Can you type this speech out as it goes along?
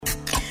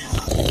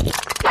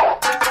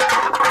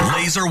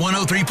Laser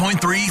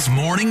 103.3's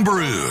Morning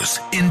Brews,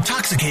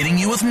 intoxicating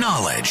you with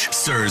knowledge,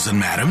 sirs and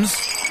madams.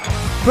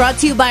 Brought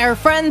to you by our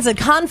friends at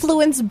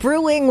Confluence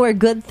Brewing, where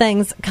good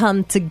things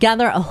come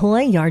together.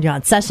 Ahoy, Yard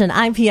Yacht Session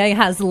IPA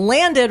has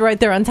landed right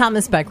there on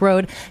Thomas Beck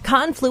Road,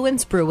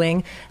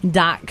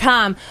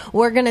 confluencebrewing.com.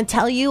 We're going to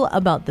tell you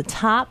about the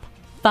top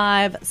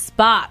 5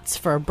 spots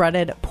for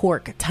breaded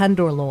pork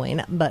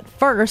tenderloin. But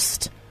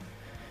first,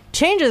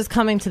 changes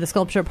coming to the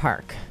Sculpture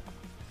Park.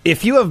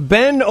 If you have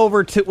been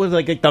over to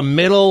like the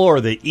middle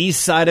or the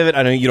east side of it,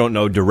 I know you don't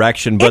know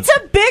direction, but it's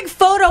a big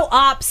photo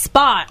op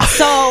spot.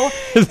 So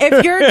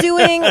if you're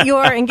doing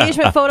your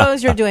engagement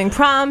photos, you're doing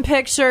prom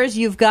pictures,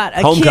 you've got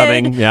a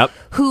homecoming, kid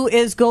who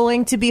is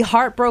going to be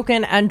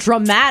heartbroken and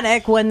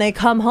dramatic when they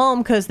come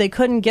home because they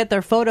couldn't get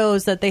their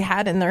photos that they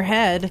had in their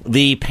head.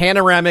 The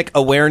Panoramic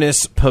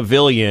Awareness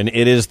Pavilion.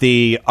 It is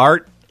the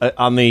art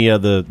on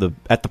the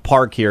at the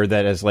park here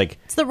that is like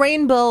it's the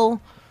rainbow.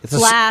 It's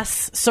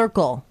glass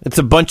circle. It's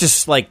a bunch of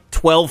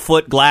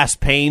 12-foot glass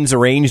panes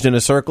arranged in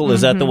a circle.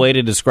 Is that the way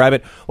to describe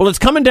it? Well, it's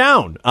coming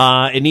down.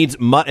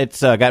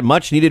 It's got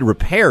much needed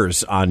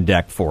repairs on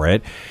deck for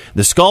it.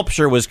 The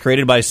sculpture was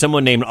created by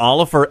someone named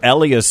Oliver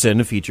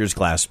Eliasson. Features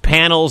glass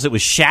panels. It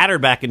was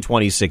shattered back in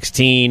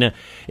 2016.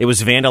 It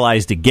was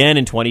vandalized again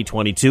in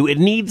 2022. It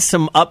needs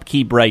some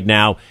upkeep right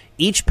now.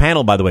 Each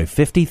panel, by the way,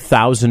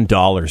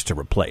 $50,000 to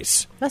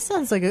replace. That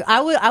sounds like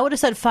I would have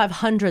said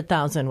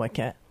 $500,000,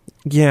 Wicket.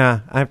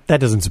 Yeah, that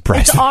doesn't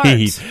surprise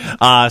me.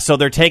 So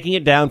they're taking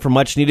it down for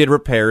much-needed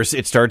repairs.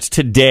 It starts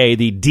today,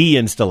 the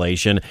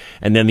de-installation,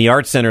 and then the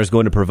Art Center is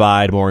going to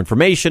provide more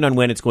information on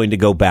when it's going to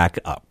go back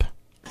up.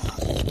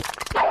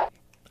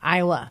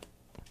 Iowa,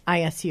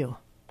 ISU.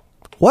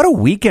 What a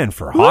weekend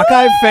for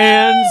Hawkeye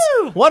fans.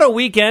 What a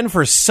weekend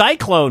for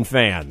Cyclone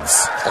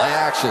fans. Play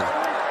action.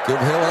 Give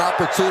Hill an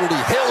opportunity.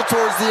 Hill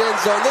towards the end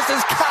zone. This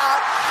is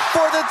caught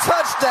for the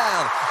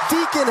touchdown.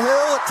 Deacon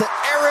Hill to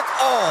Eric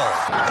All.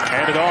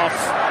 Hand it off.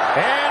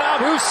 And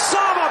Abu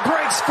Sama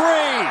breaks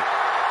free.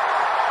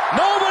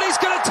 Nobody's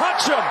going to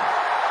touch him.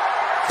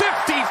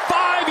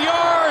 55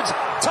 yards.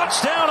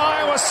 Touchdown,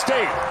 Iowa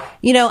State.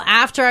 You know,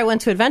 after I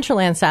went to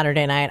Adventureland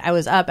Saturday night, I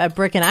was up at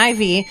Brick and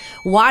Ivy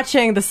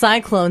watching the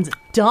Cyclones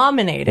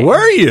dominating.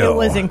 Were you? It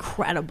was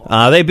incredible.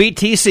 They beat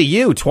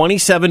TCU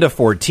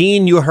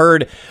 27-14. You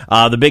heard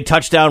the big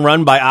touchdown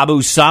run by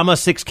Abu Sama,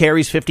 6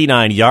 carries,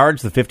 59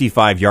 yards, the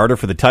 55-yarder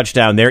for the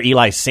touchdown there.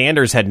 Eli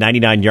Sanders had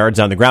 99 yards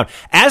on the ground.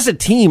 As a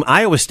team,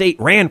 Iowa State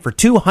ran for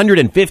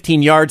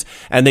 215 yards,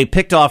 and they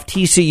picked off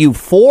TCU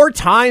 4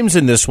 times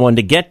in this one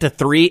to get to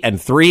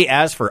 3-3.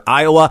 As for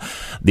Iowa,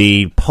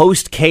 the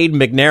post-Cade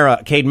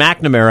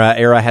McNamara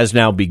era has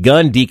now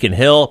begun. Deacon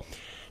Hill,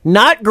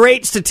 not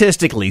great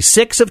statistically.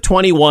 6 of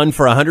 21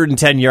 for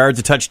 110 yards,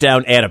 a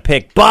touchdown, and a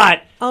pick.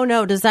 But oh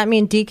no, does that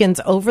mean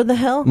Deacon's over the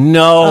hill?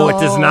 No, it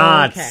does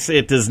not. Okay.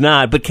 It does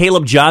not. But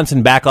Caleb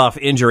Johnson, back off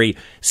injury,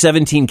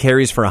 17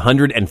 carries for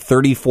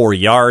 134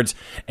 yards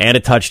and a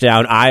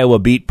touchdown. Iowa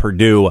beat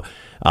Purdue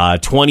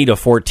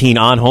 20-14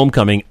 on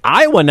homecoming.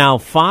 Iowa now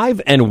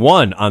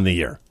 5-1 on the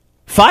year.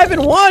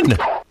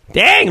 5-1.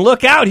 Dang,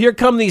 look out. Here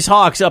come these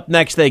Hawks. Up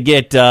next, they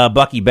get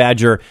Bucky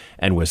Badger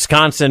and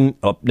Wisconsin.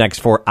 Up next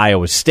for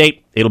Iowa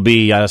State, it'll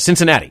be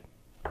Cincinnati.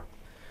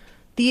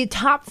 The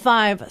top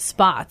 5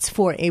 spots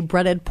for a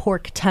breaded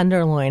pork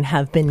tenderloin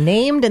have been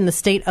named in the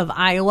state of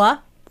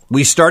Iowa.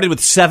 We started with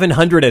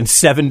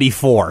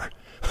 774.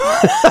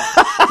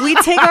 We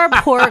take our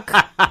pork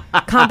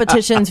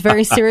competitions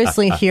very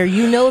seriously here.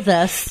 You know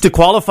this. To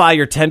qualify,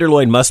 your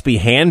tenderloin must be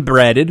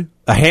hand-bred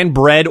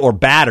or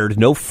battered.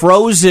 No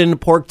frozen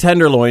pork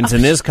tenderloins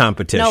in this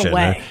competition. No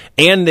way.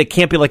 And it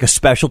can't be like a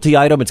specialty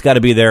item. It's got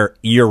to be there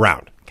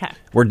year-round. Okay.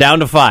 We're down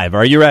to 5.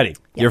 Are you ready?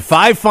 Yes. Your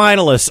 5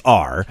 finalists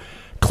are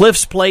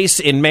Cliff's Place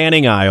in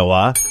Manning,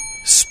 Iowa,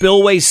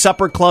 Spillway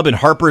Supper Club in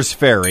Harper's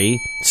Ferry,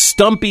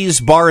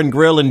 Stumpy's Bar and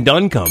Grill in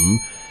Duncombe,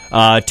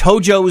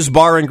 Tojo's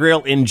Bar and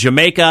Grill in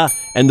Jamaica,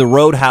 and the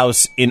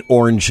Roadhouse in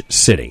Orange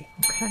City.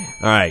 Okay.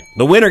 All right.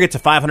 The winner gets a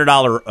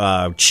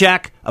 $500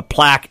 check, a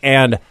plaque,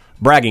 and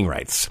bragging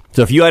rights.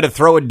 So if you had to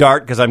throw a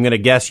dart, because I'm going to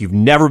guess you've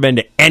never been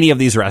to any of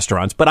these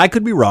restaurants, but I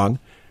could be wrong.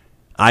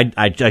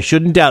 I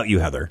shouldn't doubt you,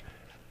 Heather.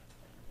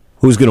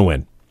 Who's going to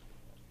win?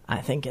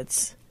 I think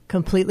it's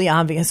completely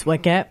obvious,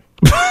 Wicket.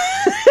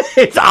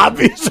 It's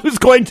obvious who's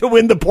going to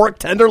win the pork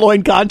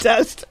tenderloin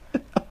contest.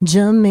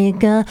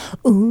 Jamaica,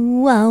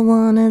 ooh, I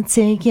wanna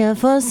take you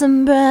for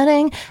some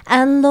breading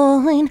and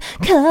loin.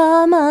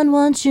 Come on,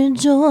 won't you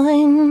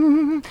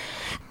join?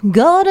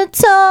 Go to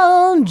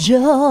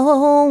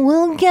Tojo,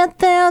 we'll get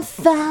there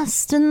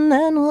fast and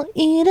then we'll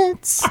eat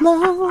it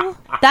slow.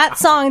 That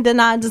song did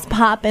not just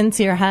pop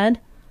into your head?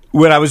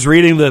 When I was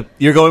reading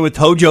you're going with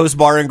Tojo's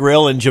Bar and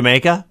Grill in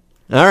Jamaica?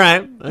 All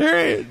right.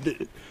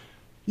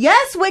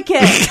 Yes,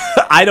 Wicked.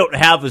 I don't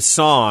have a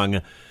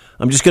song.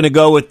 I'm just going to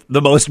go with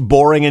the most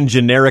boring and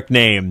generic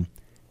name,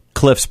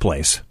 Cliff's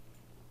Place.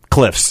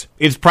 Cliff's.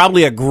 It's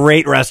probably a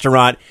great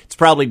restaurant. It's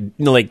probably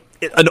like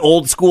an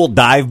old school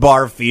dive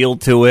bar feel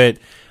to it.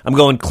 I'm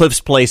going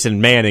Cliff's Place in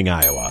Manning,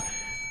 Iowa.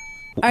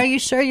 Are you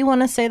sure you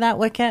want to say that,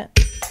 Wicket?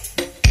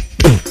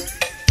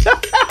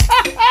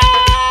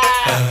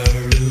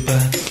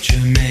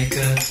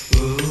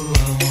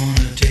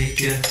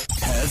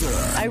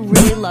 Heather. I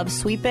really love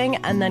sweeping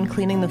and then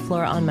cleaning the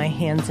floor on my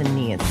hands and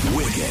knees.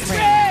 Wicket.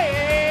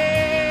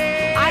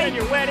 On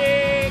your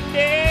wedding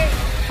day.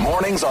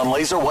 Mornings on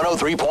Laser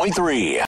 103.3.